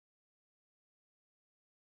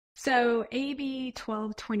So AB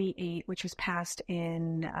 1228, which was passed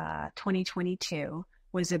in 2022,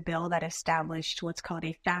 was a bill that established what's called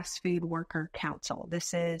a fast food worker council.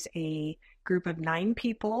 This is a group of 9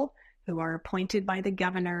 people who are appointed by the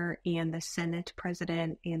governor and the Senate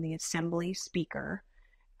president and the Assembly speaker.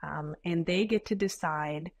 And they get to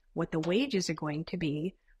decide what the wages are going to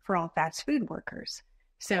be for all fast food workers.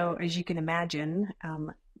 So as you can imagine,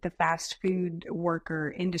 the fast food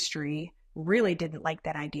worker industry really didn't like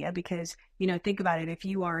that idea because, think about it. If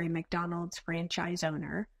you are a McDonald's franchise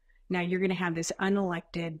owner, now you're going to have this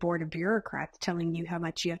unelected board of bureaucrats telling you how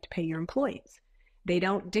much you have to pay your employees. They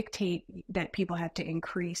don't dictate that people have to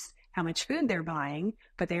increase how much food they're buying,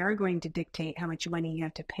 but they are going to dictate how much money you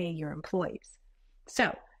have to pay your employees.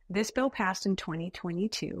 So this bill passed in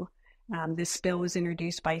 2022. This bill was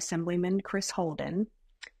introduced by Assemblyman Chris Holden.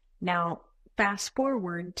 Now, fast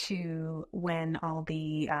forward to when all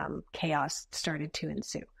the chaos started to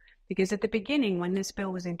ensue. Because at the beginning, when this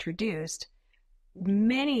bill was introduced,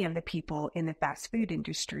 many of the people in the fast food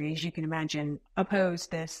industry, as you can imagine,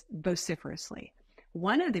 opposed this vociferously.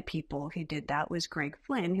 One of the people who did that was Greg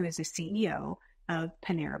Flynn, who is the CEO of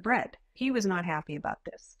Panera Bread. He was not happy about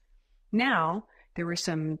this. Now, there were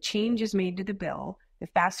some changes made to the bill. The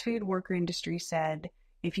fast food worker industry said,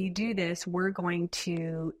 if you do this, we're going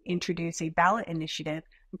to introduce a ballot initiative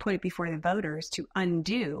and put it before the voters to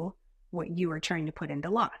undo what you are trying to put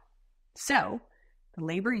into law. So the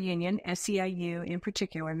labor union, SEIU in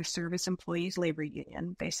particular, the Service Employees Labor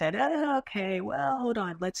Union, they said, okay, well, hold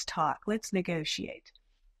on, let's talk, let's negotiate.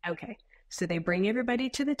 Okay, so they bring everybody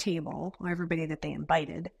to the table, or everybody that they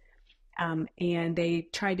invited, and they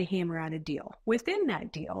tried to hammer out a deal. Within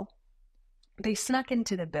that deal, they snuck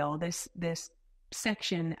into the bill this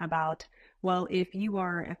section about, well, if you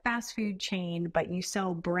are a fast food chain, but you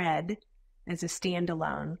sell bread as a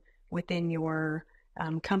standalone within your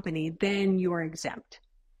company, then you're exempt.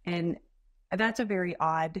 And that's a very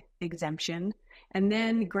odd exemption. And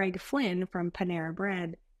then Greg Flynn from Panera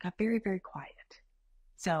Bread got very, very quiet.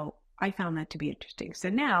 So I found that to be interesting. So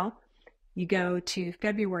now you go to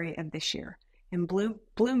February of this year, and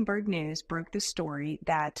Bloomberg News broke the story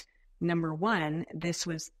that, number one, this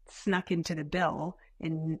was snuck into the bill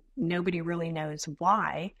and nobody really knows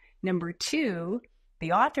why. Number two,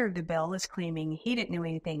 the author of the bill is claiming he didn't know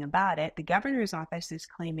anything about it. The governor's office is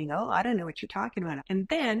claiming, oh, I don't know what you're talking about. And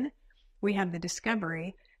then we have the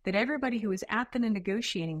discovery that everybody who was at the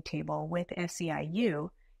negotiating table with SEIU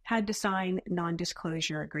had to sign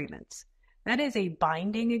non-disclosure agreements. That is a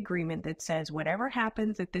binding agreement that says whatever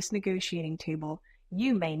happens at this negotiating table,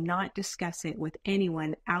 you may not discuss it with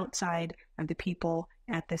anyone outside of the people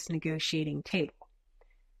at this negotiating table.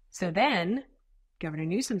 So then Governor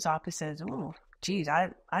Newsom's office says, oh, geez, I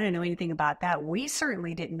don't know anything about that. We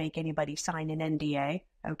certainly didn't make anybody sign an NDA.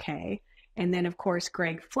 Okay. And then, of course,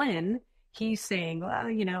 Greg Flynn, he's saying, well,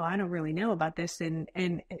 I don't really know about this.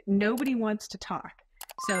 And nobody wants to talk.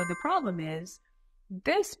 So the problem is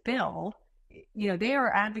this bill, they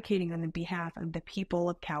are advocating on the behalf of the people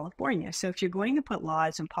of California. So if you're going to put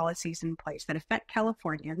laws and policies in place that affect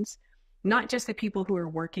Californians, not just the people who are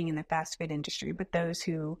working in the fast food industry, but those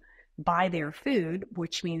who buy their food,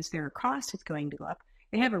 which means their cost is going to go up,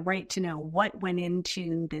 they have a right to know what went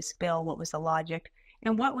into this bill, what was the logic,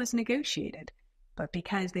 and what was negotiated. But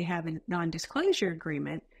because they have a non-disclosure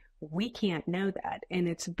agreement, we can't know that. And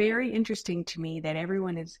it's very interesting to me that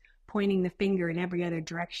everyone is pointing the finger in every other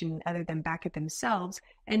direction other than back at themselves,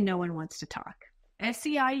 and no one wants to talk.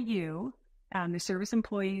 SEIU, the Service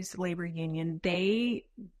Employees Labor Union, they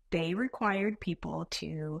required people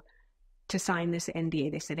to sign this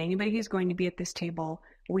NDA. They said, anybody who's going to be at this table,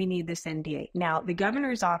 we need this NDA. Now, the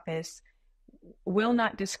governor's office will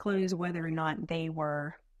not disclose whether or not they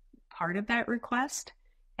were part of that request,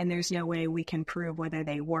 and there's no way we can prove whether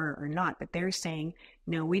they were or not, but they're saying,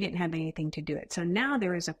 no, we didn't have anything to do it. So now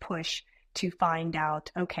there is a push to find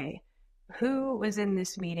out, okay, who was in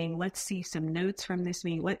this meeting? Let's see some notes from this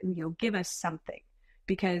meeting. Give us something,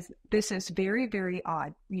 because this is very, very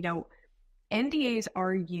odd. NDAs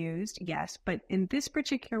are used, yes, but in this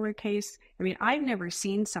particular case, I've never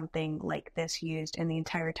seen something like this used in the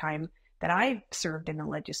entire time that I've served in the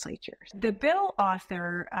legislature. The bill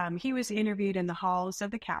author, he was interviewed in the halls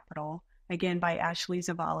of the Capitol, again by Ashley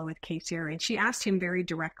Zavala with KCRA, and she asked him very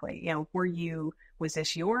directly, was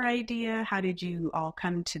this your idea? How did you all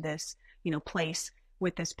come to this, place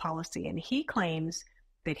with this policy? And he claims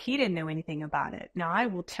that he didn't know anything about it. Now, I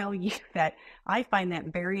will tell you that I find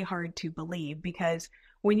that very hard to believe, because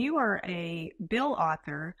when you are a bill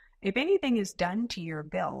author, if anything is done to your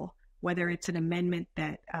bill, whether it's an amendment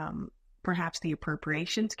that perhaps the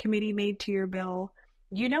Appropriations Committee made to your bill,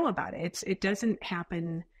 you know about it. It doesn't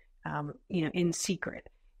happen, in secret.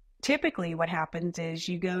 Typically what happens is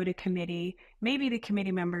you go to committee, maybe the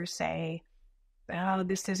committee members say, oh,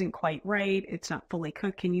 this isn't quite right. It's not fully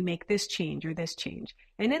cooked. Can you make this change or this change?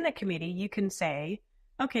 And in the committee, you can say,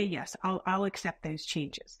 okay, yes, I'll accept those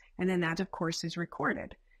changes. And then that, of course, is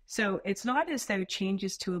recorded. So it's not as though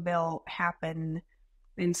changes to a bill happen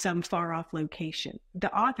in some far off location.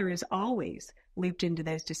 The author is always looped into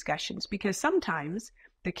those discussions because sometimes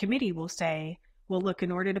the committee will say, well, look,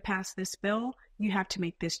 in order to pass this bill, you have to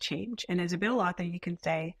make this change. And as a bill author, you can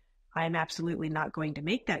say, I'm absolutely not going to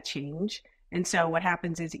make that change. And so what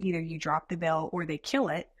happens is either you drop the bill or they kill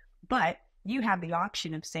it, but you have the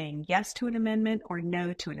option of saying yes to an amendment or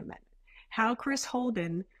no to an amendment. How Chris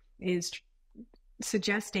Holden is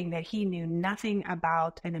suggesting that he knew nothing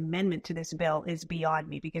about an amendment to this bill is beyond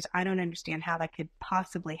me, because I don't understand how that could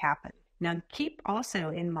possibly happen. Now, keep also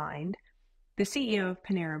in mind the CEO of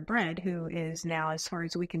Panera Bread, who is now, as far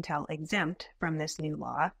as we can tell, exempt from this new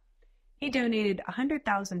law. He donated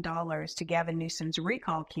 $100,000 to Gavin Newsom's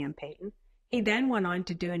recall campaign. He then went on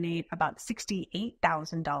to donate about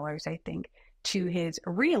 $68,000, I think, to his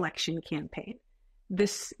re-election campaign.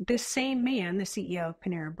 This same man, the CEO of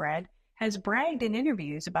Panera Bread, has bragged in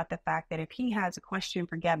interviews about the fact that if he has a question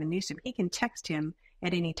for Gavin Newsom, he can text him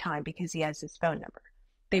at any time because he has his phone number.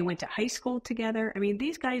 They went to high school together. I mean,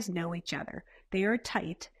 these guys know each other. They are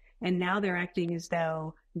tight, and now they're acting as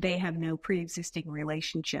though they have no pre-existing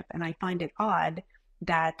relationship. And I find it odd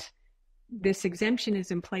that this exemption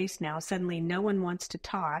is in place now. Suddenly, no one wants to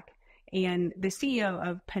talk. And the CEO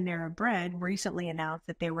of Panera Bread recently announced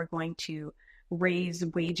that they were going to raise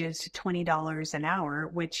wages to $20 an hour,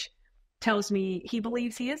 which tells me he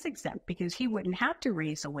believes he is exempt because he wouldn't have to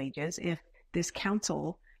raise the wages if this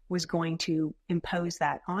council was going to impose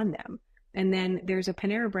that on them. And then there's a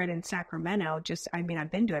Panera Bread in Sacramento.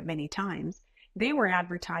 I've been to it many times. They were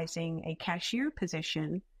advertising a cashier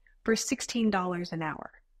position for $16 an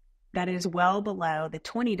hour. That is well below the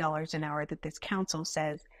 $20 an hour that this council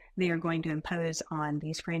says they are going to impose on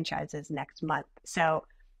these franchises next month. So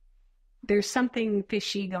there's something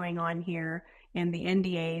fishy going on here, and the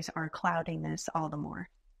NDAs are clouding this all the more.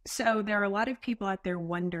 So there are a lot of people out there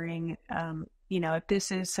wondering, if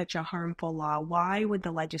this is such a harmful law, why would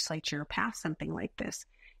the legislature pass something like this?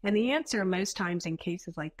 And the answer most times in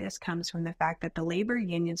cases like this comes from the fact that the labor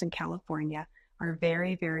unions in California are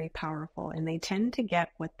very, very powerful, and they tend to get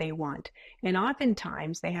what they want. And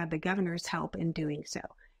oftentimes they have the governor's help in doing so.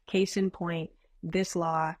 Case in point, this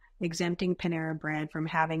law exempting Panera Bread from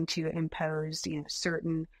having to impose,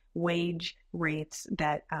 certain wage rates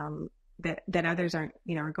that others are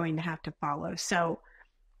going to have to follow. So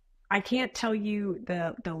I can't tell you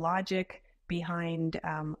the logic behind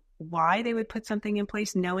why they would put something in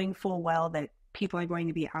place, knowing full well that people are going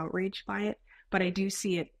to be outraged by it. But I do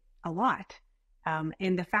see it a lot.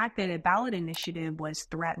 And the fact that a ballot initiative was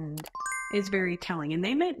threatened is very telling. And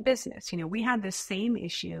they meant business. We had the same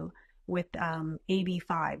issue with AB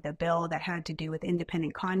 5, the bill that had to do with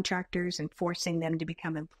independent contractors and forcing them to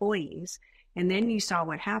become employees. And then you saw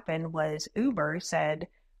what happened was Uber said,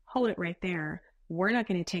 hold it right there. We're not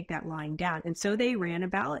going to take that line down. And so they ran a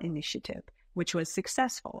ballot initiative, which was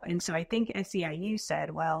successful. And so I think SEIU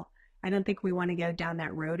said, well, I don't think we want to go down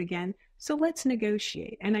that road again. So let's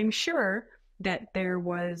negotiate. And I'm sure that there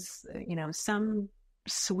was, some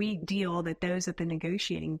sweet deal that those at the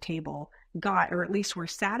negotiating table got, or at least were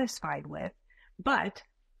satisfied with. But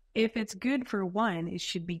if it's good for one, it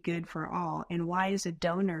should be good for all. And why is a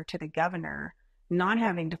donor to the governor not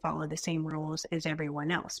having to follow the same rules as everyone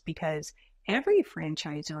else? Because every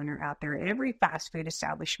franchise owner out there, every fast food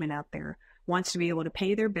establishment out there wants to be able to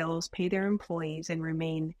pay their bills, pay their employees, and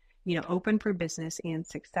remain, open for business and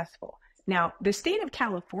successful. Now, the state of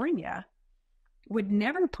California would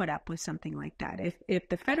never put up with something like that. If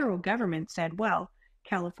the federal government said, well,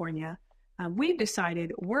 California, we've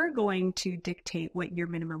decided we're going to dictate what your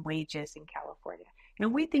minimum wage is in California.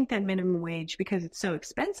 And we think that minimum wage, because it's so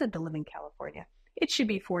expensive to live in California, it should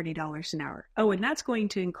be $40 an hour. Oh, and that's going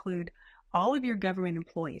to include all of your government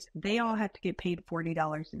employees. They all have to get paid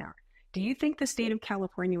 $40 an hour. Do you think the state of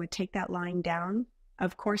California would take that line down?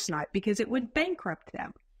 Of course not, because it would bankrupt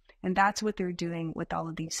them. And that's what they're doing with all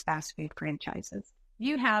of these fast food franchises.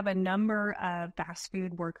 You have a number of fast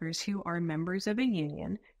food workers who are members of a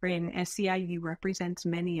union, and SEIU represents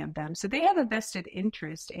many of them. So they have a vested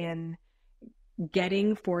interest in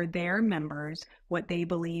getting for their members what they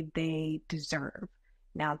believe they deserve.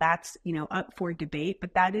 Now that's, up for debate,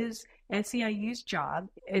 but that is SEIU's job.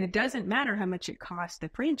 And it doesn't matter how much it costs the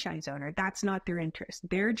franchise owner. That's not their interest.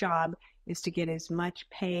 Their job is to get as much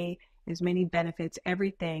pay as many benefits,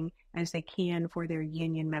 everything as they can for their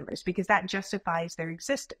union members, because that justifies their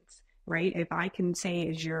existence, right? If I can say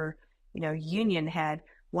as your, union head,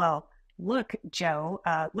 well, look, Joe,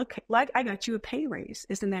 look, like I got you a pay raise.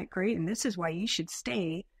 Isn't that great? And this is why you should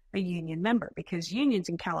stay a union member, because unions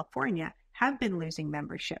in California have been losing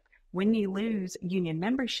membership. When you lose union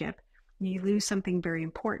membership, you lose something very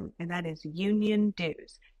important, and that is union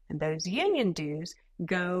dues. And those union dues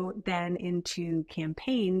go then into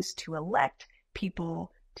campaigns to elect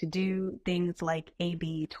people to do things like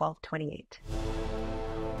AB 1228.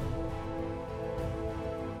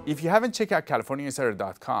 If you haven't checked out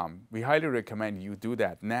CaliforniaInsider.com, we highly recommend you do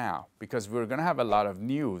that now, because we're going to have a lot of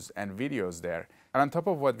news and videos there. And on top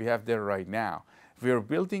of what we have there right now, we are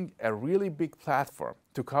building a really big platform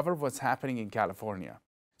to cover what's happening in California,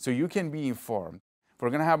 so you can be informed. We're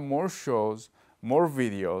going to have more shows, more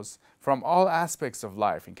videos from all aspects of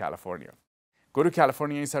life in California. Go to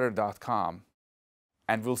CaliforniaInsider.com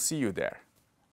and we'll see you there.